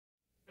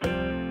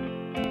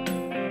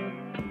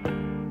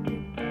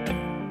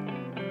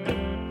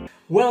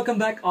Welcome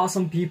back,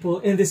 awesome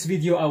people. In this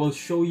video, I will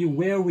show you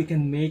where we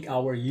can make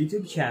our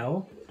YouTube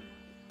channel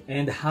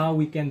and how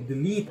we can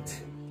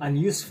delete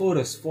unused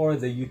photos for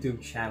the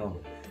YouTube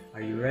channel.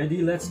 Are you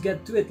ready? Let's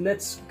get to it.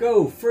 Let's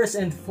go. First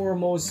and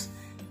foremost,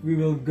 we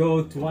will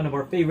go to one of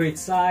our favorite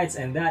sites,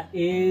 and that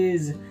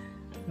is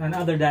none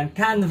other than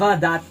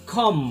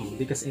canva.com,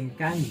 because in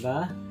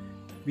Canva,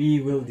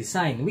 we will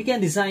design. We can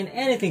design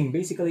anything,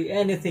 basically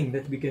anything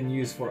that we can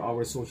use for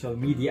our social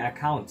media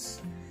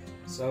accounts.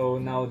 So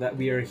now that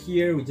we are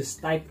here, we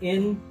just type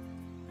in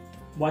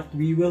what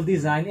we will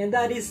design, and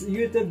that is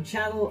YouTube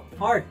channel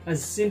art.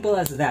 As simple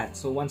as that.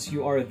 So once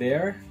you are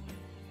there,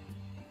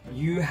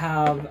 you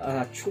have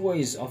a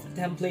choice of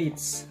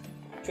templates,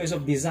 choice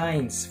of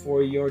designs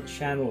for your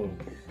channel.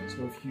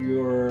 So if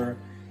your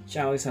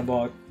channel is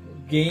about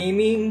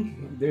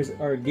gaming, there's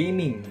our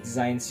gaming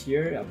designs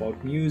here,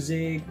 about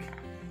music,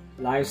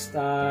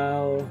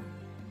 lifestyle,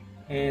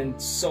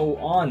 and so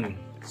on.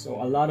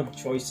 So a lot of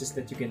choices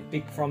that you can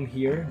pick from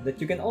here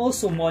that you can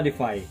also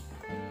modify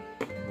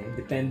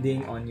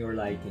depending on your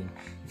liking.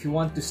 If you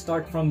want to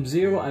start from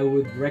zero, I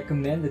would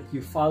recommend that you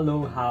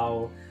follow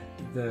how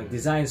the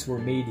designs were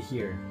made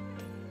here.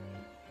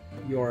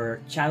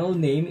 Your channel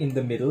name in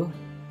the middle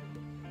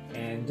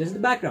and just the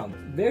background.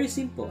 Very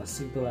simple as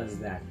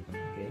that.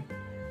 Okay,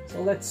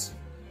 so let's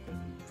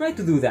try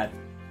to do that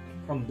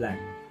from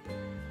blank,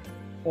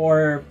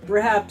 or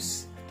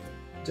perhaps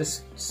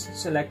just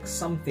select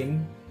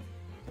something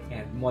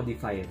and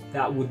modify it.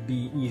 That would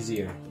be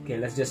easier. Okay,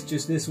 let's just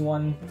choose this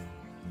one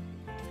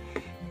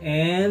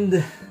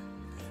and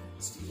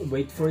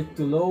wait for it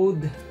to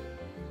load.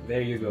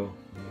 There you go.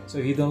 So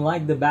if you don't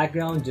like the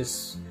background,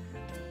 just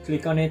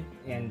click on it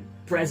and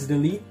press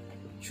delete.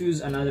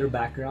 Choose another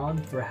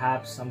background,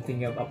 perhaps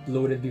something you've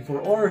uploaded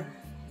before, or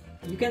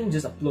you can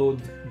just upload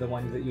the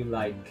one that you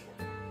like.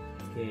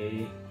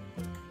 Okay,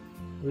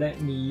 let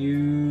me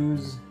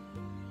use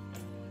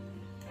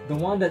the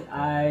one that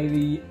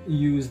I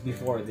used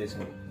before. This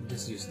one,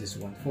 just use this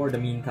one for the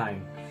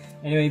meantime.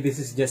 Anyway, this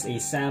is just a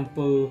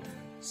sample.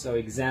 So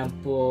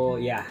example,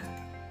 yeah,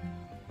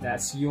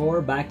 that's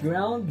your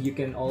background. You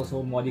can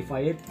also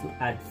modify it to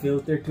add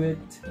filter to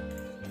it.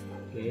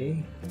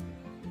 Okay,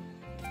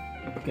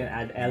 you can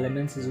add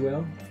elements as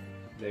well.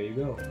 There you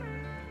go.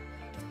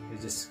 You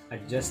just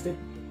adjust it.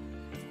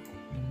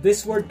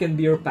 This word can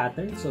be your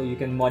pattern, so you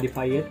can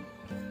modify it.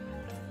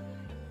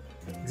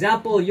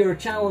 Example, your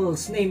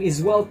channel's name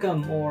is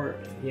welcome, or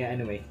yeah,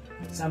 anyway,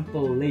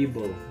 sample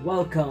label,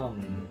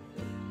 welcome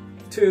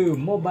to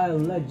Mobile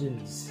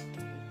Legends.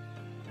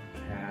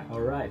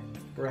 Alright,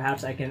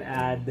 perhaps I can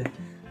add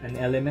an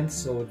element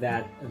so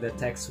that the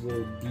text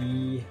will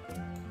be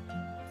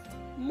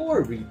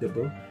more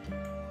readable.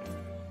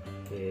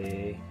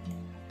 Okay,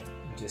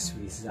 just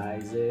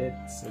resize it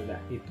so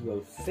that it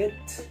will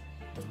fit,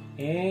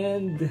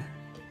 and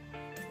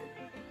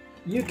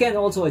you can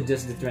also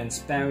adjust the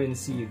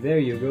transparency. There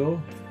you go.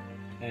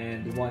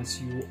 And once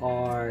you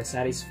are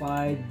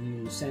satisfied,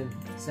 you send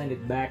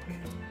it back.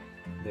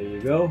 There you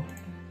go.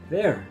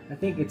 There, I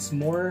think it's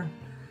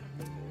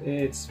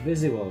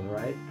visible,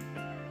 right?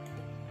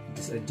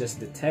 Just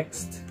adjust the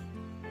text.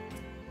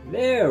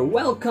 There,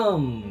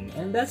 welcome,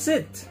 and that's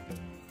it.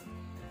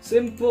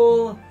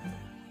 Simple,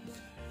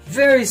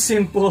 very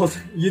simple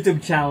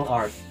YouTube channel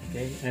art.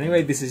 Okay.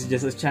 Anyway, this is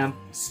just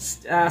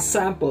a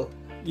sample.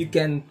 You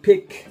can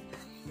pick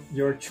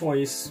your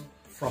choice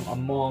from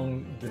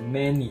among the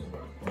many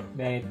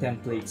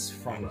templates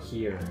from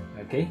here.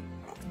 Okay,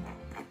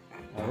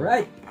 all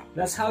right,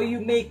 that's how you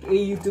make a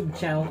YouTube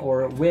channel,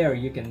 or where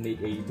you can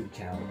make a YouTube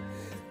channel.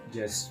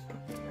 Just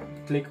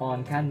click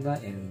on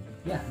Canva and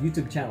yeah,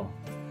 YouTube channel.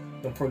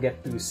 Don't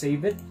forget to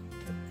save it.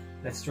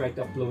 Let's try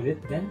to upload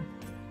it then.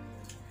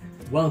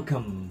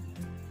 Welcome.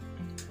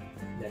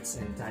 Let's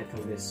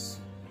entitle this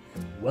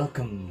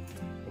welcome.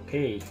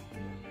 Okay,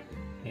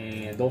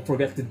 and don't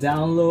forget to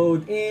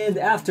download, and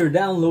after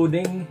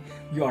downloading,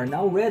 you are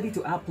now ready to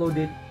upload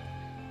it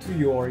to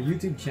your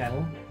YouTube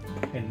channel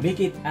and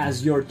make it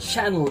as your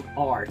channel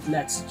art.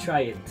 Let's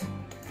try it.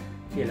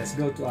 Okay, let's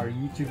go to our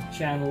YouTube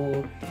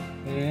channel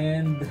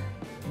and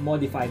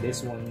modify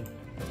this one.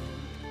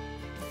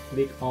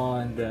 Click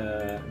on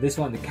this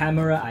one, the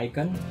camera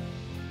icon.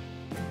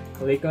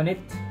 Click on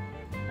it.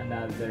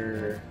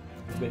 Another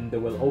window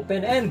will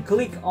open, and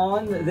click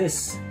on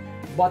this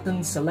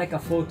button. Select a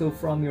photo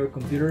from your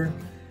computer.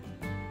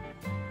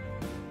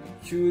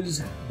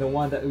 Choose the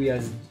one that we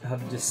have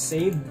just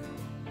saved,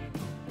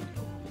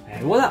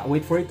 and voila,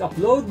 wait for it to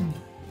upload.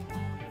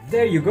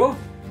 There you go.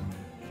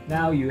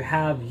 Now you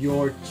have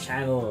your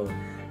channel.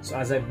 So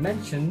as I've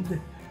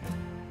mentioned,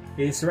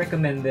 it's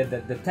recommended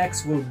that the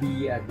text will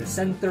be at the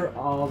center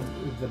of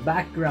the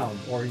background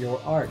or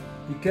your art,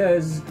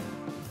 because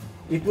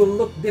it will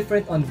look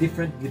different on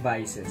different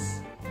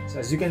devices. So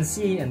as you can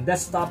see, in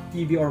desktop,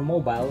 TV, or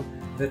mobile,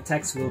 the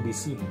text will be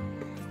seen.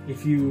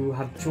 If you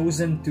have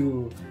chosen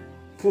to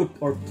put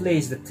or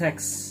place the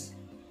text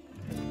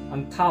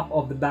on top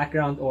of the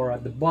background or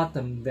at the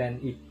bottom, then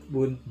it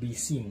wouldn't be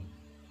seen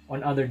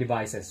on other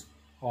devices,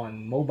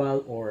 on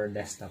mobile or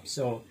desktop.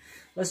 So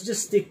let's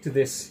just stick to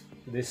this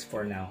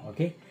for now,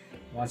 okay?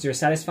 Once you're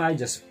satisfied,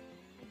 just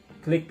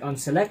click on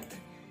select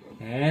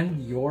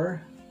and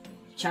your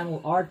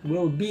channel art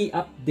will be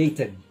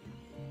updated.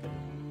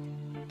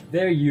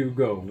 There you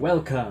go.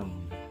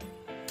 Welcome.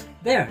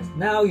 There,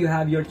 now you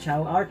have your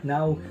channel art.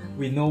 Now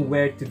we know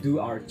where to do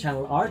our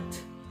channel art.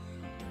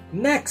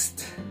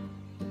 Next,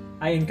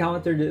 I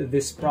encountered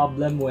this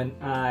problem when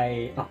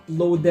I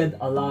uploaded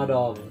a lot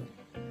of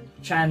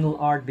channel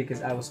art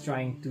because I was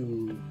trying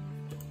to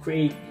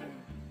create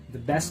the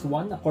best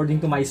one according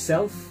to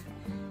myself.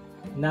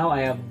 Now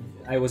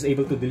I was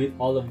able to delete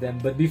all of them,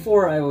 but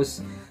before I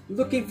was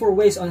looking for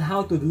ways on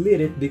how to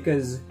delete it,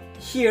 because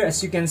here,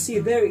 as you can see,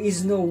 there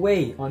is no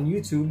way on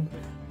YouTube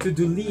to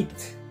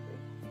delete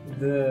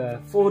the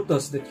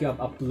photos that you have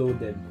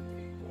uploaded.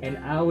 And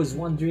I was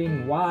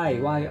wondering why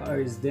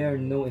is there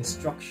no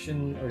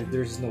instruction, or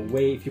there's no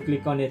way? If you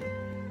click on it,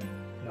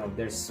 no,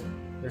 there's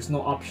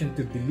no option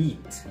to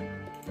delete.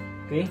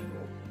 Okay,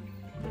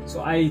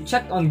 so I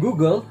checked on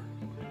Google,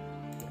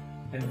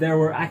 and there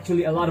were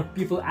actually a lot of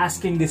people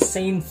asking the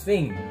same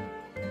thing: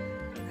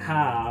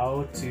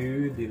 how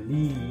to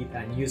delete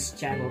unused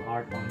channel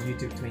art on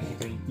YouTube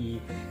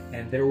 2020.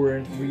 And there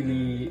weren't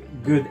really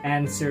good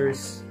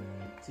answers.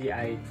 See,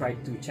 I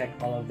tried to check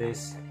all of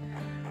this,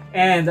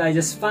 and I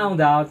just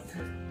found out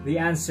the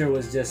answer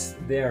was just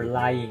there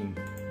lying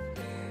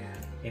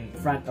in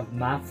front of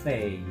my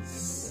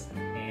face.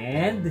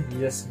 And you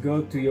just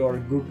go to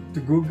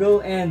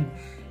Google, and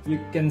you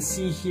can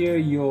see here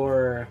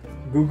your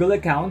Google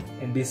account,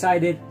 and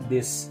beside it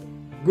this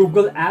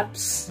Google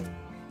Apps.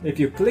 If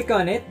you click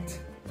on it,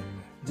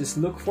 just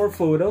look for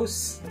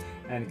photos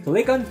and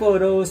click on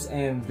photos,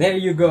 and there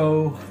you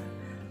go.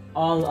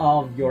 All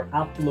of your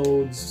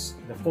uploads,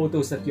 the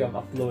photos that you have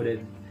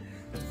uploaded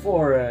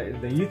for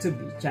the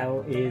YouTube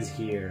channel is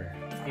here,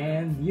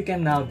 and you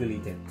can now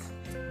delete it.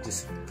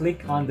 Just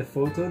click on the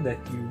photo that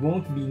you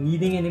won't be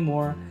needing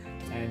anymore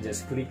and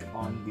just click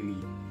on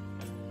delete,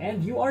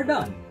 and you are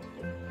done.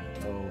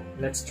 So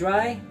let's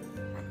try.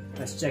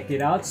 Let's check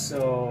it out.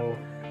 So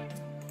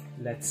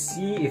let's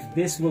see if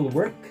this will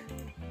work.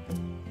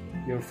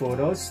 Your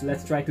photos.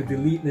 Let's try to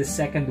delete the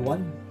second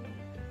one.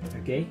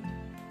 Okay.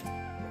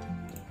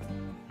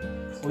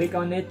 Click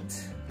on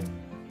it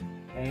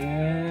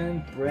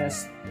and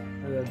press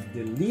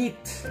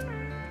delete.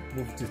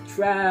 Move to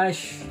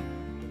trash.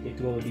 It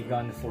will be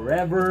gone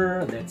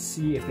forever. Let's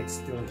see if it's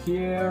still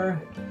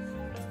here.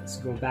 Let's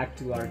go back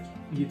to our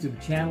YouTube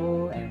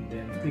channel and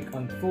then click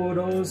on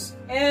photos,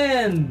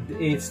 and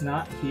it's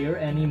not here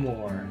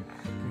anymore.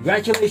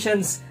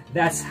 Congratulations!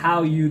 That's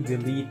how you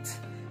delete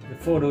the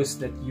photos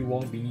that you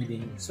won't be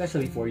needing,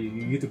 especially for your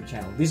YouTube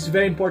channel. This is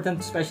very important,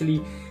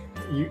 especially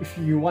if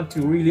you want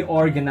to really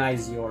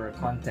organize your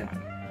content,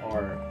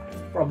 or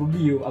probably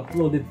you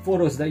uploaded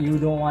photos that you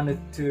don't want it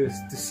to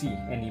see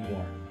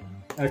anymore.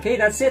 Okay,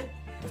 that's it.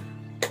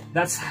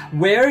 That's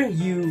where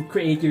you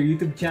create your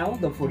YouTube channel.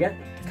 Don't forget,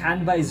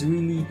 Canva is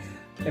really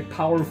a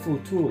powerful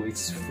tool.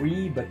 It's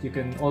free, but you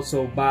can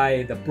also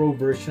buy the pro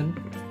version.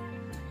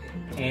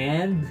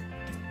 And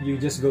you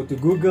just go to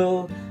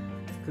Google,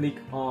 click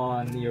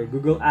on your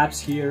Google Apps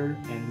here,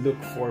 and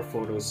look for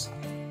photos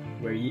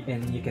where you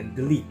can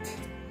delete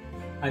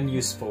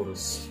unused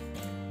photos.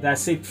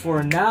 That's it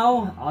for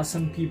now,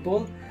 awesome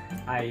people.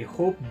 I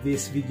hope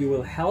this video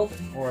will help,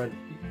 or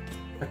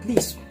at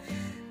least,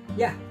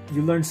 yeah,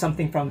 you learned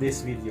something from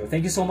this video.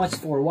 Thank you so much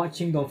for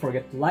watching. Don't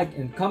forget to like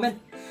and comment,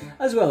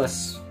 as well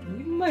as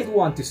you might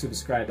want to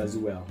subscribe as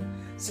well.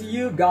 See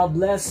you, God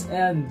bless,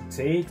 and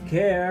take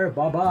care.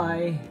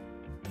 Bye-bye.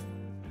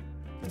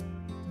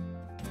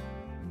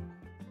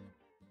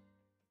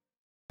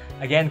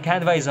 Again,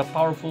 Canva is a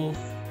powerful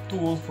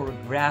tool for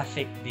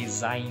graphic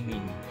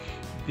designing.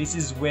 This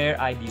is where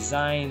I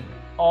design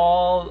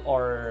all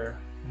of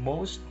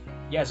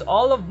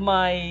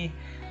my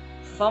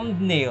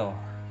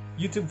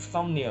YouTube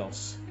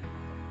thumbnails.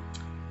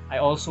 I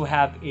also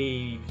have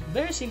a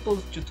very simple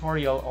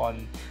tutorial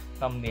on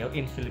thumbnail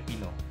in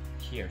Filipino.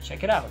 Here,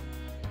 check it out.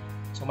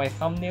 So my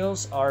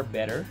thumbnails are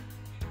better,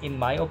 in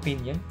my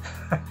opinion.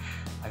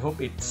 I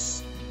hope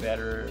it's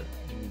better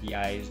in the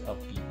eyes of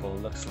people.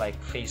 Looks like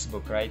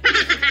Facebook, right?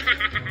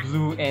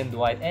 Blue and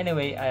white.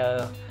 Anyway,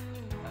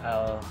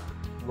 I'll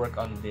work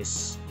on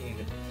this in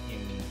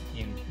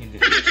the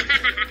future.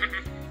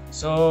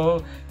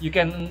 So you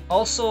can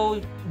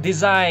also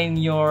design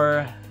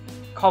your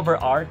cover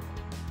art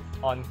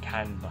on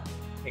Canva.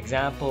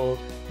 Example,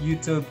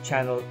 YouTube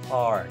channel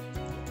art.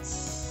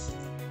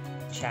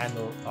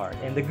 Channel art.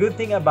 And the good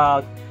thing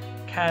about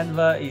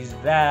Canva is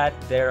that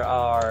there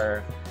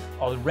are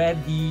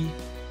already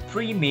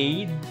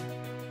pre-made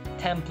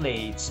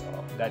templates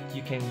that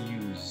you can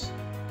use.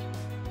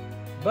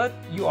 But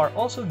you are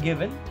also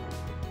given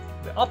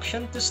the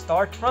option to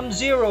start from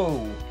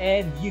zero,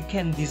 and you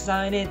can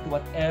design it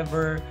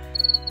whatever